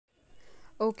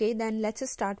Okay, then let's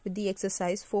start with the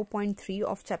exercise 4.3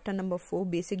 of chapter number 4,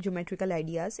 basic geometrical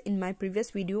ideas. In my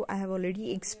previous video, I have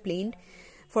already explained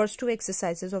first two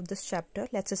exercises of this chapter.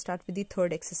 Let's start with the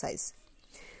third exercise.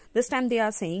 This time they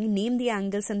are saying name the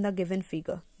angles in the given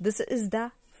figure. This is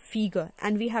the figure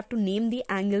and we have to name the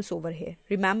angles over here.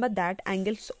 Remember that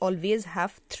angles always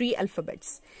have 3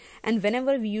 alphabets, and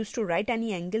whenever we used to write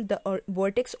any angle, the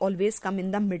vertex always come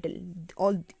in the middle.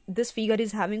 This figure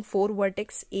is having 4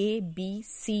 vertex A, B,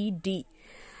 C, D,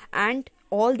 and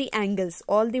all the angles,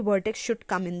 all the vertex should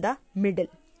come in the middle.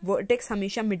 Vertex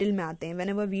हमेशा middle में आते हैं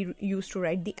whenever we used to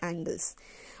write the angles.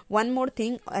 One more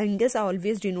thing, angles are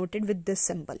always denoted with this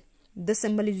symbol. This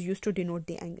symbol is used to denote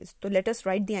the angles. So let us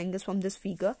write the angles from this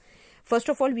figure. First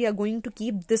of all, we are going to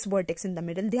keep this vertex in the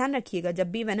middle. ध्यान रखिएगा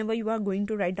जब भी whenever you are going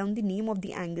to write down the name of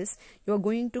the angles, you are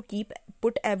going to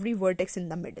put every vertex in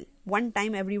the middle. One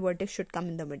time every vertex should come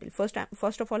in the middle. First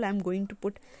of all, I am going to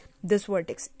put this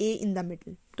vertex A in the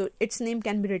middle. So its name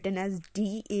can be written as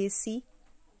DAC.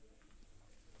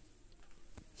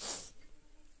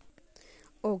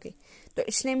 Okay, so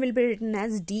its name will be written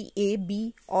as DAB,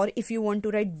 or if you want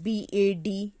to write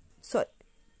BAD, so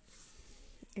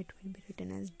it will be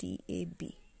written as DAB.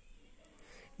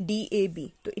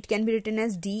 So it can be written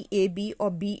as DAB or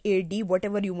BAD,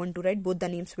 whatever you want to write, both the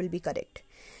names will be correct.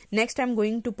 Next, I'm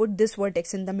going to put this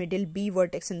vertex in the middle, B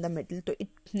vertex in the middle, so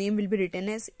its name will be written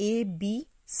as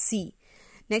ABC.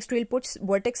 Next, we'll put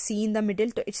vertex C in the middle,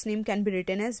 so its name can be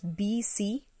written as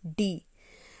BCD.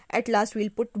 At last, we'll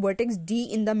put vertex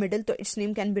D in the middle, so its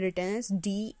name can be written as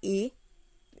CDA.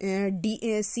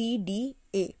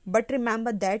 But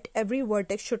remember that every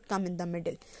vertex should come in the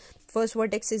middle. First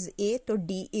vertex is A, so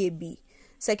DAB.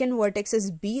 Second vertex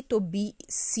is B, so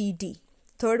BCD.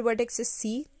 Third vertex is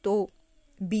C, so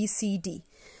BCD.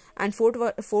 And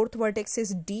fourth vertex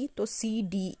is D, so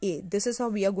CDA. This is how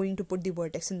we are going to put the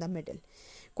vertex in the middle.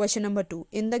 Question number 2.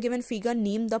 In the given figure,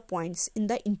 name the points in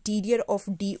the interior of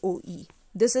DOE.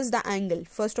 This is the angle.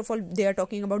 First of all, they are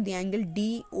talking about the angle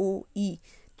DOE.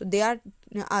 So they are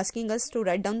asking us to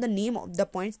write down the name of the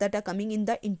points that are coming in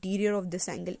the interior of this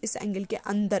angle. इस angle के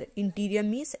अंदर, interior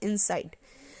means inside.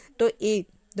 So A,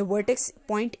 the vertex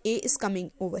point A is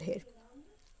coming over here.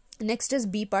 Next is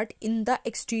B part, in the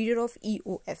exterior of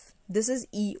EOF. This is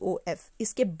EOF.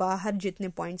 इसके बाहर जितने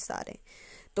points आ रहे हैं.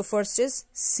 तो first is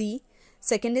C,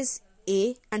 second is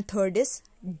A, and third is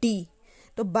D.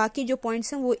 तो बाकी जो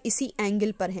points हैं वो इसी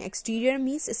एंगल पर हैं. एक्सटीरियर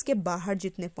मीन्स इसके बाहर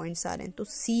जितने पॉइंट्स आ रहे हैं, तो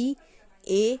C,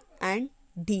 A and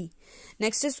D.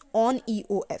 Next is on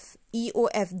EOF.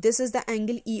 EOF, this is the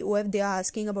angle EOF. They are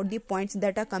asking about the points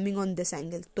that are coming on this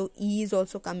angle. So E is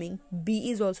also coming,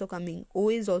 B is also coming, O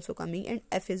is also coming, and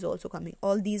F is also coming.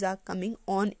 All these are coming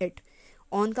on it.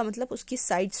 On का मतलब उसकी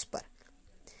sides पर.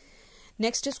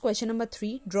 Next is question number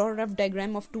 3. Draw a rough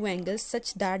diagram of two angles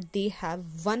such that they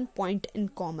have one point in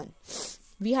common.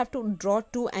 We have to draw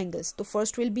two angles. So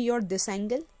first will be your this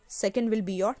angle, second will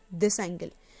be your this angle,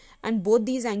 and both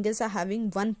these angles are having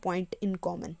one point in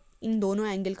common. इन दोनों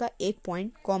angle का एक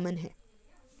point common है.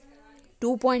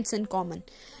 2 points in common.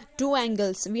 Two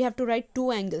angles. We have to write two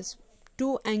angles.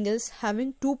 Two angles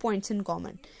having 2 points in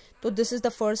common. So this is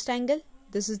the first angle.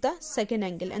 This is the second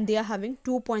angle, and they are having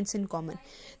 2 points in common.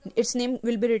 Its name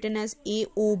will be written as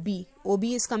AOB. OB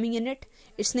is coming in it.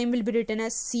 Its name will be written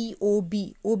as COB.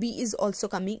 OB is also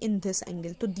coming in this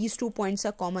angle. So these 2 points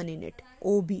are common in it.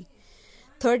 OB.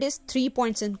 Third is 3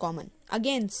 points in common.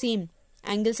 Again same.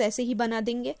 Angles ऐसे ही बना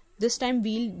देंगे. This time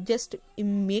we'll just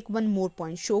make one more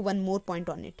point. Show one more point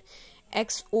on it.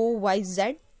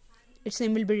 XOYZ. Its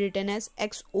name will be written as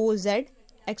XOZ,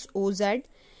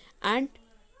 and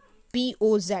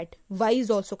POZ. Y is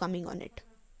also coming on it.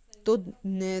 तो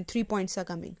 3 points are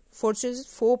coming. Fourth is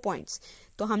 4 points.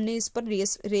 तो हमने इस पर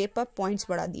रे पर points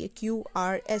बढ़ा दिए.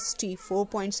 QRST. 4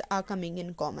 points are coming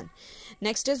in common.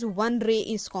 Next is one ray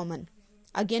is common.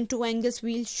 Again 2 angles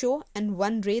we'll show, and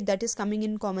one ray that is coming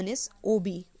in common is OB.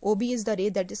 OB is the ray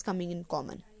that is coming in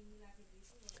common.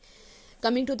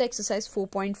 Coming to the exercise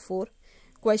 4.4.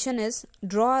 Question is,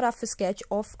 draw a rough sketch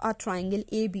of a triangle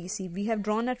ABC. We have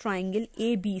drawn a triangle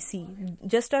ABC.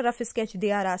 Just a rough sketch they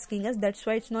are asking us. That's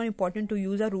why it's not important to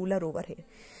use a ruler over here.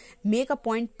 Make a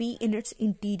point P in its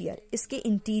interior. इसके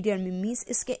interior में means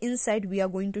इसके inside we are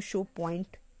going to show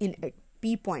point in it.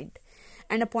 P point.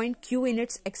 And a point Q in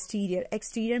its exterior.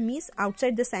 Exterior means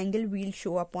outside this angle we'll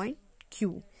show a point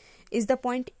Q. Is the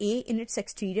point A in its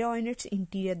exterior or in its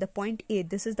interior? The point A,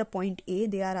 this is the point A.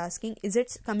 They are asking, is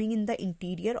it coming in the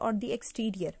interior or the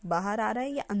exterior? बाहर आ रहा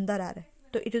है या अंदर आ रहा है?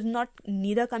 So it is not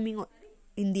neither coming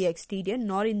in the exterior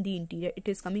nor in the interior. It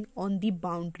is coming on the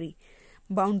boundary.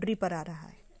 Boundary पर आ रहा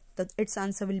है. So its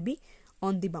answer will be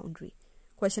on the boundary.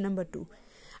 Question number 2.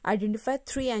 Identify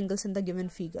 3 angles in the given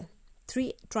figure.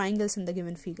 3 triangles in the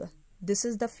given figure. This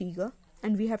is the figure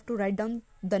and we have to write down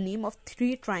the name of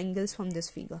 3 triangles from this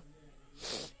figure.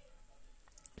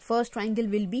 First triangle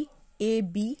will be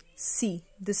ABC.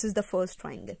 This is the first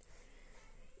triangle.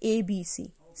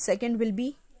 ABC. Second will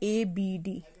be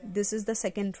ABD. This is the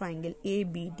second triangle.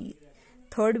 ABD.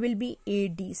 Third will be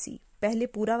ADC. पहले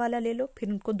पूरा वाला ले लो, फिर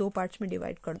उनको 2 parts में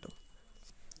divide कर दो.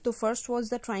 So first was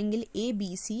the triangle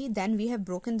ABC. Then we have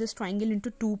broken this triangle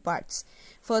into 2 parts.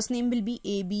 First name will be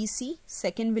ABC.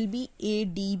 Second will be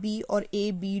ADB or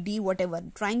ABD, whatever.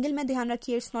 Triangle में ध्यान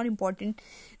रखिए, it's not important.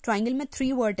 Triangle में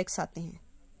 3 vertex आते हैं,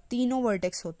 तीनों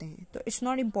vertex होते हैं. तो it's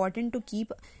not important to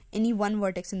keep any one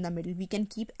vertex in the middle. We can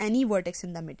keep any vertex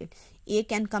in the middle. A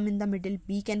can come in the middle,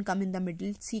 B can come in the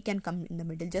middle, C can come in the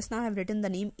middle. Just now I have written the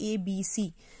name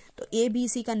ABC. तो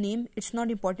ABC का name, it's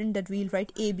not important that we'll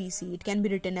write ABC. It can be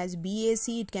written as BAC,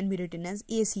 it can be written as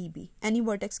ACB. Any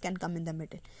vertex can come in the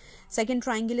middle. Second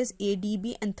triangle is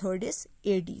ADB and third is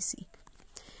ADC.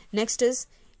 Next is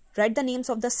write the names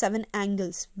of the 7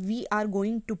 angles. We are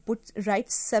going to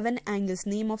write 7 angles,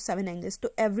 name of 7 angles. So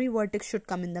every vertex should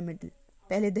come in the middle.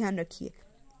 पहले ध्यान रखिए.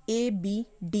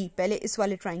 ABD, पहले इस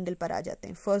वाले triangle पर आ जाते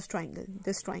हैं. First triangle,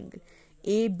 this triangle.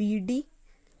 ABD,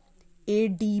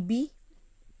 ADB,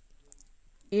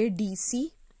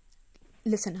 ADC.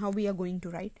 Listen how we are going to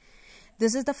write.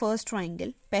 This is the first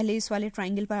triangle. पहले इस वाले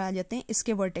triangle पर आ जाते हैं,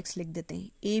 इसके vertex लिख देते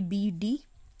हैं. ABD,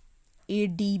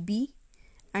 ADB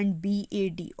and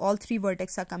BAD. All 3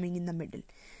 vertex are coming in the middle.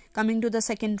 Coming to the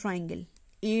second triangle.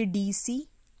 ADC,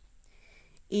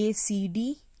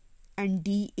 ACD and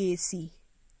DAC.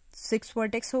 6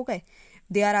 vertex हो गए.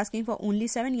 They are asking for only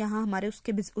 7. यहाँ हमारे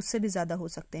उससे भी ज़्यादा हो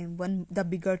सकते हैं. The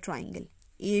bigger triangle.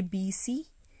 ABC,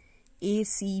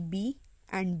 ACB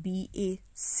and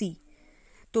BAC.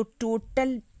 So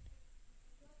total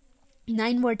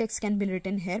 9 vertex can be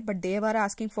written here, but they were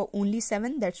asking for only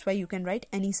 7. That's why you can write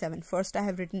any 7. First I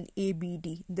have written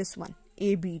ABD, this one,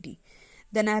 ABD.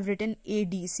 Then I have written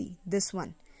ADC, this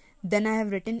one. Then I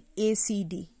have written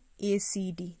ACD,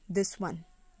 ACD, this one.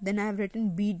 Then I have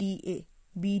written BDA,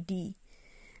 BDA,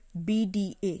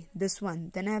 this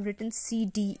one. Then I have written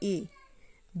CDA,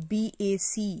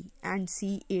 BAC and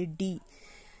CAD.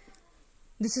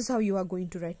 This is how you are going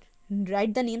to write.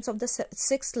 Write the names of the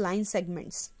 6 line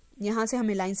segments. यहाँ से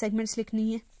हमें line segments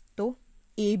लिखनी है. तो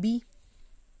AB,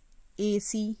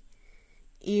 AC,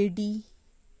 AD,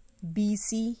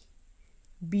 BC,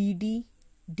 BD,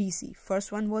 DC.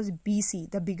 First one was BC,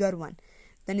 the bigger one.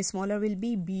 Then smaller will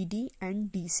be BD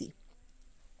and DC.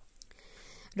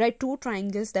 Write 2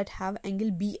 triangles that have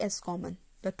angle B as common.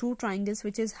 The 2 triangles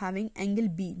which is having angle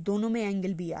B, दोनों में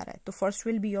angle B आ रहा है. तो first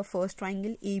will be your first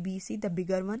triangle ABC, the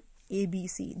bigger one,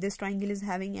 ABC. This triangle is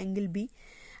having angle B.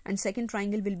 And second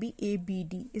triangle will be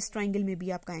ABD. इस triangle में भी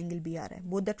आपका angle B आ रहा है.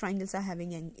 Both the triangles are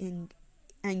having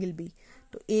angle B.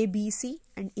 तो ABC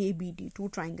and ABD, 2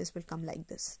 triangles will come like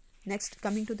this. Next,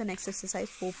 coming to the next exercise,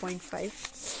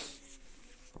 4.5.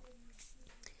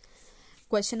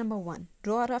 Question number 1.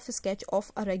 Draw a rough sketch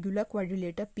of a regular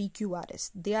quadrilateral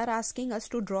PQRS. They are asking us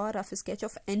to draw a rough sketch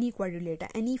of any quadrilateral,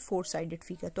 any 4-sided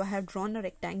figure. So I have drawn a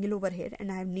rectangle over here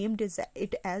and I have named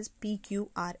it as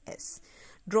PQRS.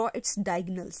 Draw its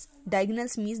diagonals.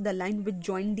 Diagonals means the line which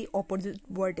join the opposite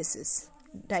vertices.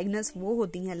 Diagonals वो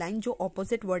होती हैं line जो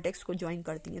opposite vertex को join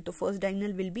करती हैं. तो first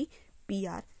diagonal will be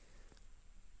PR.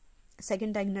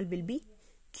 Second diagonal will be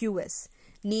QS.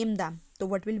 Name them. So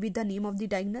what will be the name of the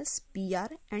diagonals?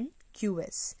 PR and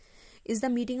QS. Is the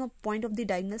meeting of point of the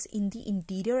diagonals in the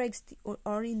interior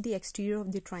or in the exterior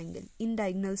of the triangle? In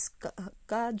diagonals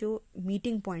का जो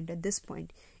meeting point at this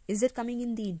point, is it coming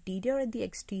in the interior or the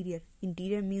exterior?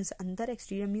 Interior means अंदर,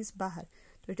 exterior means बाहर.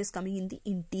 So it is coming in the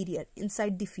interior,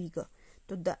 inside the figure.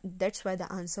 So that's why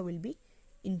the answer will be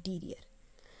interior.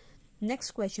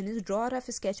 Next question is draw a rough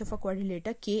sketch of a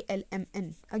quadrilateral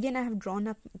KLMN. Again I have drawn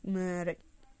a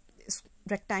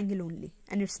rectangle only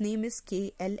and its name is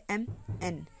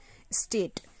KLMN.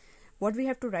 State. What we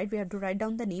have to write? We have to write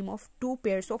down the name of 2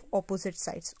 pairs of opposite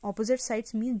sides. Opposite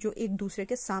sides means जो एक दूसरे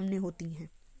के सामने होती हैं.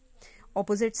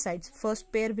 Opposite sides.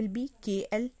 First pair will be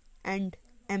KL and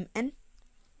MN.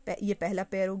 ये पहला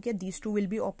pair हो गया. These 2 will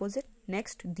be opposite.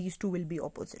 Next, these 2 will be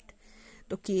opposite.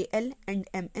 So KL and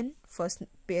MN, first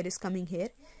pair is coming here.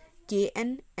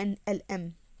 KN and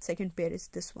LM, second pair is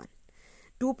this one.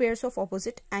 2 pairs of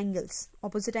opposite angles.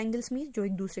 Opposite angles means जो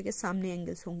एक दूसरे के सामने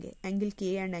angles होंगे. Angle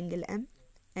K and angle M,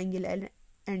 angle L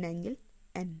and angle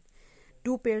N.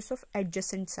 2 pairs of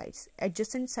adjacent sides.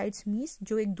 Adjacent sides means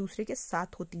जो एक दूसरे के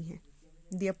साथ होती हैं.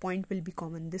 Their point will be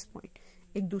common. This point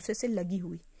एक दूसरे से लगी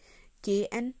हुई.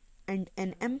 KN and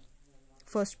NM,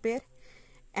 first pair,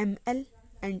 ML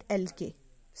and LK,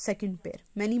 second pair.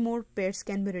 Many more pairs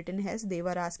can be written as, they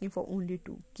were asking for only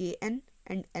two, KN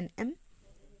and NM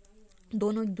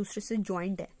दोनों एक दूसरे से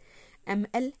joined है.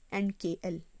 ML and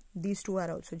KL, these two are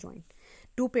also joined.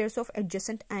 Two pairs of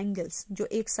adjacent angles जो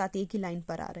एक साथ एक ही line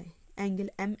पर आ रहे हैं, angle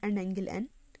M and angle N,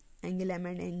 angle M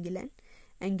and angle N,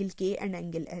 angle K and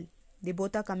angle L, they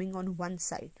both are coming on one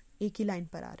side, एक ही line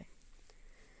पर आ रहे हैं.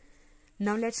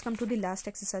 Now let's come to the last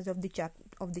exercise of the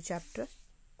chapter.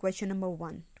 Question number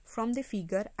 1. From the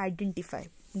figure, identify.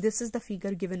 This is the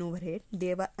figure given over here.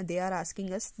 They are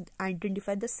asking us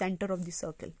identify the center of the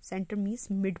circle. Center means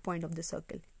midpoint of the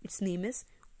circle. Its name is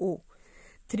O.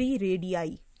 3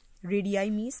 radii. Radii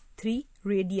means 3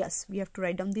 radius. We have to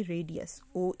write down the radius.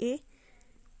 OA,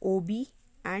 OB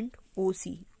and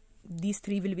OC. These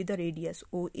 3 will be the radius.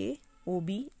 OA, OB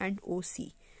and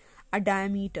OC. A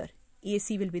diameter.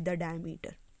 AC will be the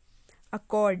diameter. A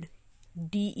chord.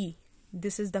 DE.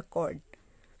 This is the chord.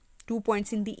 2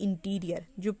 points in the interior,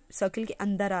 जो circle के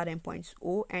अंदर आ रहे हैं points,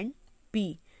 O and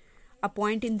P. A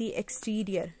point in the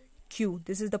exterior, Q.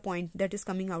 This is the point that is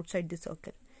coming outside the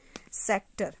circle.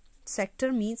 Sector.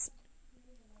 Sector means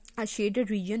a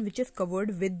shaded region which is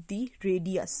covered with the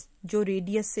radius. जो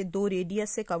radius से, दो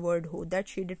radius से covered हो, that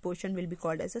shaded portion will be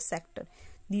called as a sector.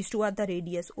 These two are the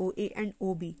radius, OA and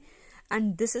OB.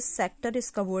 And this sector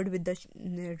is covered with the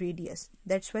radius.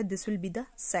 That's why this will be the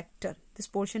sector. This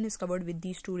portion is covered with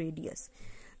these two radius.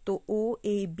 So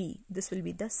OAB, this will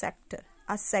be the sector.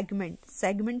 A segment.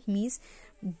 Segment means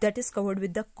that is covered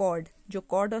with the chord. जो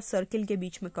chord और circle के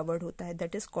बीच में covered होता है,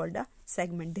 that is called a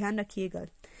segment. ध्यान रखिएगा.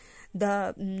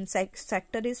 The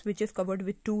sector is which is covered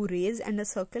with two rays and a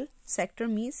circle.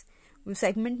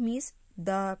 Segment means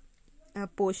the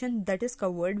portion that is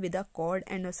covered with a chord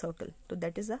and a circle. So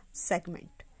that is a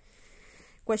segment.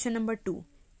 Question number 2.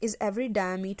 Is every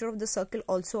diameter of the circle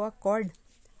also a chord?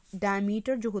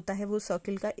 Diameter जो होता है वो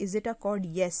circle का, is it a chord?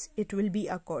 Yes, it will be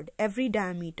a chord. Every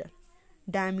diameter.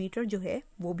 Diameter जो है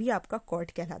वो भी आपका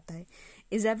chord कहलाता है.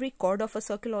 Is every chord of a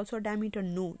circle also a diameter?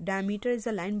 No. Diameter is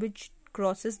a line which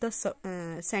crosses the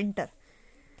center.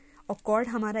 और chord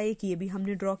हमारा एक ये भी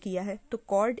हमने draw किया है. तो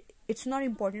chord, it's not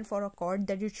important for a chord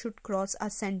that it should cross a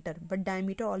center, but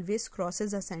diameter always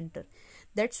crosses a center.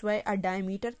 That's why a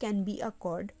diameter can be a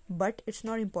chord, but it's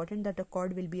not important that a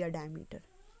chord will be a diameter.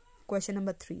 Question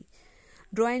number 3.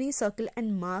 Draw any circle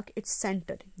and mark its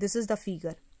center. This is the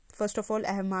figure. First of all,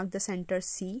 I have marked the center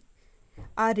C.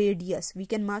 A radius. We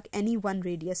can mark any one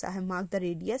radius. I have marked the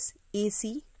radius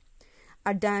AC.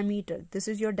 A diameter. This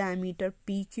is your diameter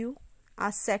PQ.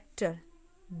 A sector.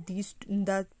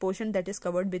 The portion that is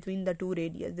covered between the two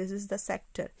radius. This is the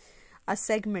sector. A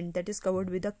segment that is covered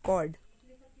with a chord.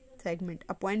 Segment.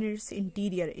 A point in its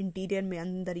interior. Interior में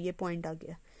अंदर ये point आ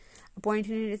गया. A point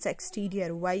in its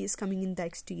exterior. Y is coming in the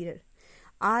exterior.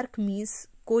 Arc means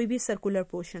कोई भी circular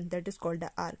portion, that is called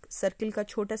a arc. Circle का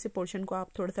छोटा से portion को आप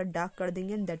थोड़ा सा dark कर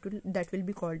देंगे and that will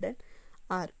be called an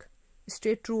arc.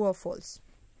 State true or false.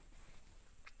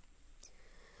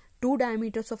 2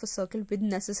 diameters of a circle with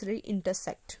necessary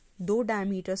intersect. 2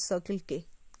 diameters circle के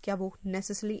क्या वो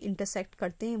necessarily intersect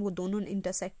करते हैं? वो दोनों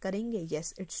intersect करेंगे?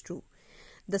 Yes, it's true.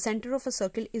 The center of a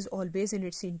circle is always in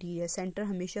its interior. Center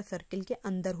हमेशा circle के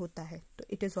अंदर होता है, तो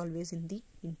it is always in the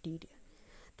interior.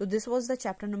 So this was the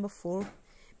chapter number 4,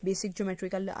 basic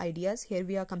geometrical ideas. Here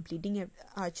we are completing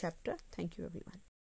our chapter. Thank you everyone.